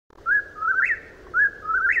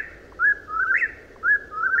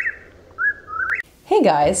Hey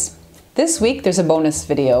guys, this week there's a bonus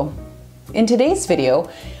video. In today's video,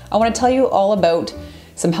 I want to tell you all about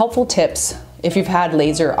some helpful tips if you've had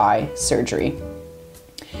laser eye surgery.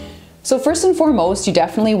 So first and foremost, you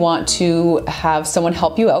definitely want to have someone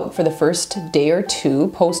help you out for the first day or two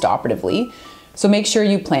post-operatively. So make sure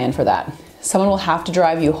you plan for that. Someone will have to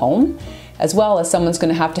drive you home, as well as someone's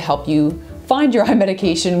going to have to help you find your eye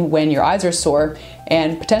medication when your eyes are sore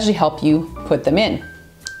and potentially help you put them in.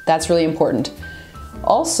 That's really important.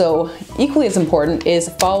 Also, equally as important is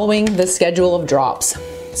following the schedule of drops.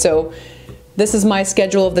 So this is my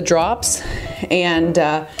schedule of the drops, and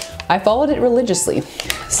I followed it religiously.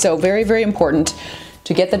 So very, very important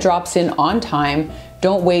to get the drops in on time.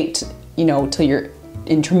 Don't wait, till you're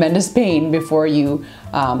in tremendous pain before you,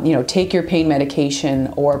 take your pain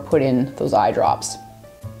medication or put in those eye drops.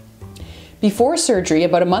 Before surgery,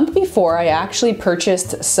 about a month before, I actually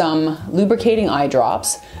purchased some lubricating eye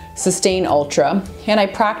drops, Sustain Ultra, and I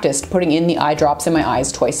practiced putting in the eye drops in my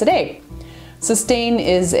eyes twice a day. Sustain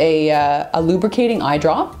is a lubricating eye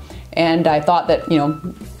drop, and I thought that,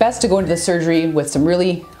 best to go into the surgery with some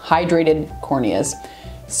really hydrated corneas.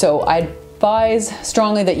 So I advise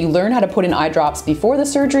strongly that you learn how to put in eye drops before the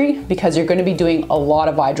surgery, because you're going to be doing a lot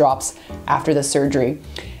of eye drops after the surgery.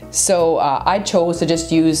 So I chose to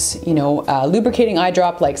just use, a lubricating eye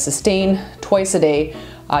drop like Sustain twice a day,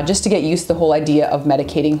 just to get used to the whole idea of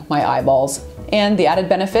medicating my eyeballs. And the added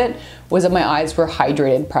benefit was that my eyes were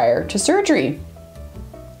hydrated prior to surgery.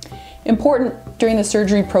 Important during the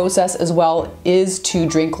surgery process as well is to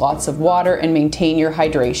drink lots of water and maintain your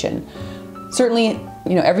hydration. Certainly,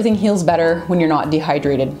 everything heals better when you're not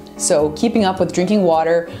dehydrated. So keeping up with drinking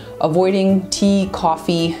water, avoiding tea,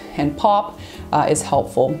 coffee, and pop is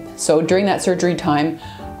helpful. So during that surgery time,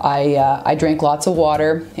 I drank lots of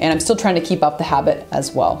water, and I'm still trying to keep up the habit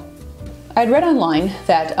as well. I'd read online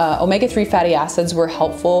that omega-3 fatty acids were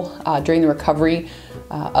helpful during the recovery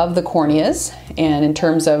of the corneas and in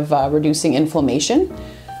terms of reducing inflammation.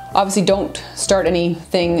 Obviously, don't start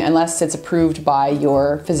anything unless it's approved by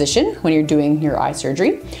your physician when you're doing your eye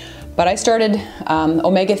surgery. But I started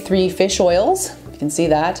omega-3 fish oils, you can see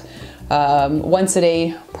that, once a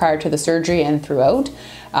day prior to the surgery and throughout.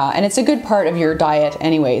 And it's a good part of your diet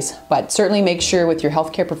anyways, but certainly make sure with your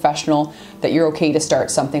healthcare professional that you're okay to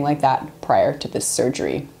start something like that prior to this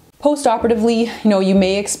surgery. Post-operatively, you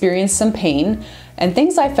may experience some pain, and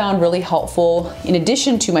things I found really helpful, in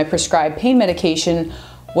addition to my prescribed pain medication,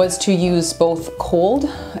 was to use both cold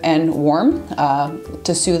and warm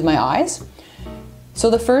to soothe my eyes. So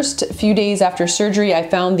the first few days after surgery, I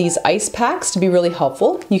found these ice packs to be really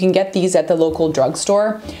helpful. You can get these at the local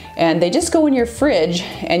drugstore, and they just go in your fridge,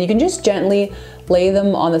 and you can just gently lay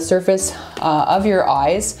them on the surface of your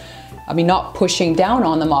eyes. I mean, not pushing down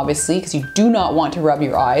on them, obviously, because you do not want to rub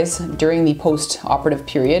your eyes during the post-operative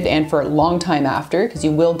period and for a long time after, because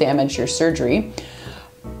you will damage your surgery.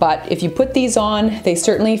 But if you put these on, they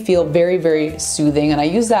certainly feel very, very soothing, and I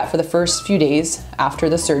use that for the first few days after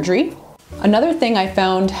the surgery. Another thing I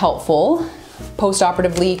found helpful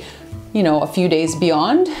post-operatively, a few days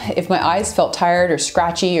beyond, if my eyes felt tired or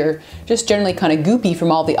scratchy or just generally kind of goopy from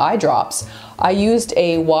all the eye drops, I used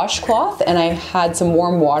a washcloth and I had some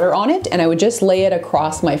warm water on it, and I would just lay it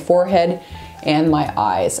across my forehead and my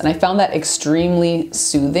eyes. And I found that extremely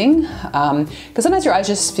soothing, because sometimes your eyes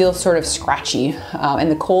just feel sort of scratchy, and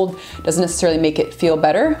the cold doesn't necessarily make it feel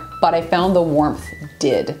better, but I found the warmth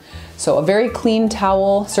did. So a very clean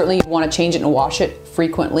towel, certainly you want to change it and wash it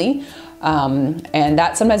frequently. And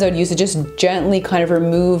that sometimes I would use to just gently kind of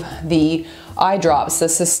remove the eye drops. The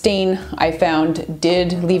Sustain, I found,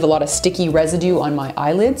 did leave a lot of sticky residue on my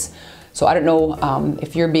eyelids. So I don't know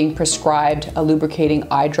if you're being prescribed a lubricating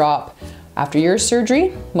eye drop after your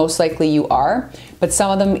surgery. Most likely you are, but some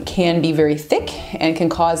of them can be very thick and can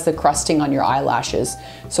cause the crusting on your eyelashes.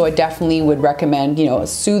 So I definitely would recommend, a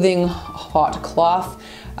soothing hot cloth,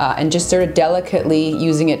 and just sort of delicately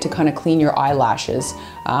using it to kind of clean your eyelashes,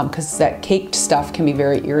 because that caked stuff can be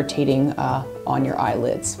very irritating on your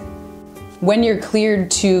eyelids. When you're cleared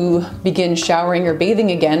to begin showering or bathing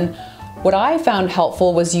again, what I found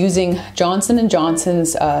helpful was using Johnson &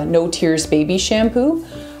 Johnson's No Tears Baby Shampoo.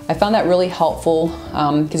 I found that really helpful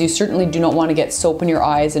because you certainly do not want to get soap in your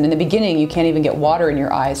eyes, and in the beginning you can't even get water in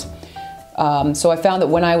your eyes. So I found that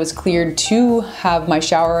when I was cleared to have my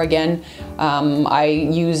shower again, I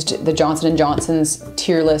used the Johnson & Johnson's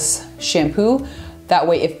Tearless shampoo. That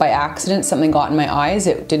way, if by accident something got in my eyes,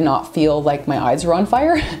 it did not feel like my eyes were on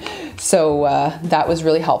fire. So that was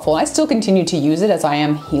really helpful. And I still continue to use it as I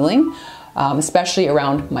am healing, especially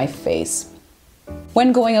around my face.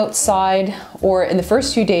 When going outside or in the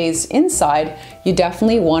first few days inside, you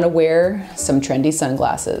definitely want to wear some trendy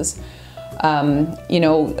sunglasses. You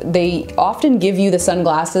know, they often give you the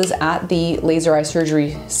sunglasses at the laser eye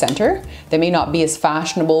surgery center. They may not be as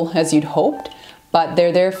fashionable as you'd hoped, but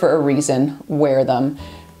they're there for a reason. Wear them.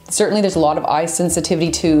 Certainly there's a lot of eye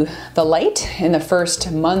sensitivity to the light in the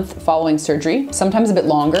first month following surgery, sometimes a bit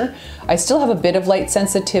longer. I still have a bit of light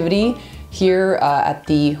sensitivity here at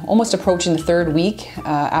the almost approaching the 3rd week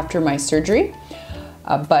after my surgery.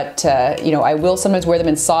 You know, I will sometimes wear them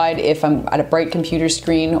inside if I'm at a bright computer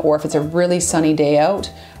screen or if it's a really sunny day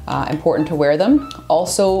out. Important to wear them.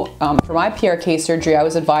 Also, for my PRK surgery, I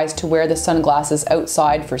was advised to wear the sunglasses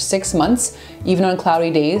outside for 6 months, even on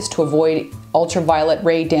cloudy days, to avoid ultraviolet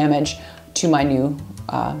ray damage to my new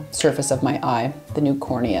surface of my eye, the new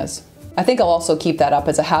corneas. I think I'll also keep that up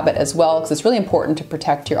as a habit as well, because it's really important to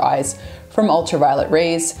protect your eyes from ultraviolet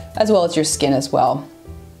rays, as well as your skin as well.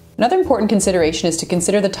 Another important consideration is to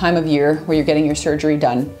consider the time of year where you're getting your surgery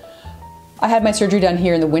done. I had my surgery done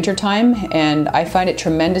here in the winter time, and I find it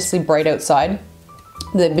tremendously bright outside.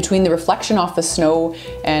 Between the reflection off the snow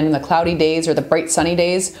and the cloudy days or the bright sunny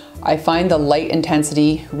days, I find the light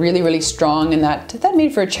intensity really, really strong, and that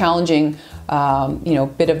made for a challenging you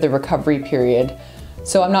know, bit of the recovery period.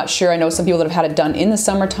 So I'm not sure. I know some people that have had it done in the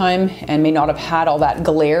summertime and may not have had all that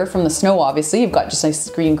glare from the snow. Obviously, you've got just nice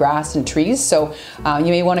green grass and trees, so you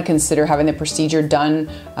may want to consider having the procedure done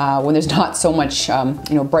when there's not so much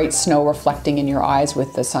you know, bright snow reflecting in your eyes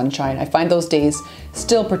with the sunshine. I find those days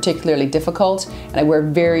still particularly difficult, and I wear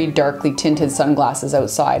very darkly tinted sunglasses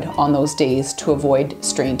outside on those days to avoid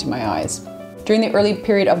strain to my eyes. During the early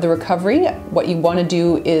period of the recovery, what you want to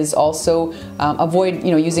do is also avoid,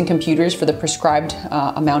 you know, using computers for the prescribed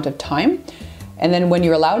amount of time. And then when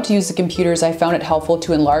you're allowed to use the computers, I found it helpful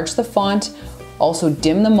to enlarge the font, also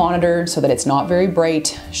dim the monitor so that it's not very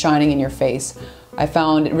bright, shining in your face. I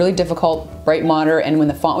found it really difficult, bright monitor, and when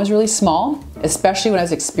the font was really small, especially when I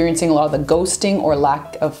was experiencing a lot of the ghosting or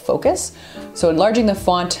lack of focus. So enlarging the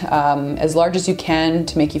font as large as you can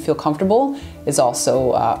to make you feel comfortable is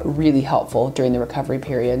also really helpful during the recovery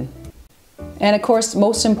period. And of course,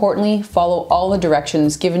 most importantly, follow all the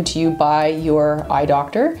directions given to you by your eye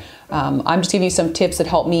doctor. I'm just giving you some tips that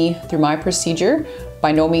helped me through my procedure.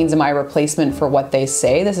 By no means am I a replacement for what they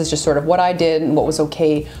say. This is just sort of what I did and what was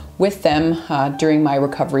okay with them during my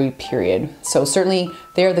recovery period. So certainly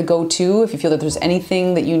they're the go-to. If you feel that there's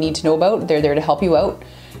anything that you need to know about, they're there to help you out.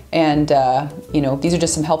 And you know, these are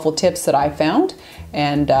just some helpful tips that I found,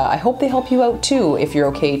 and I hope they help you out too if you're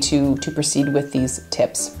okay to proceed with these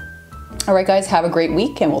tips. All right guys, have a great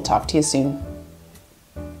week, and we'll talk to you soon.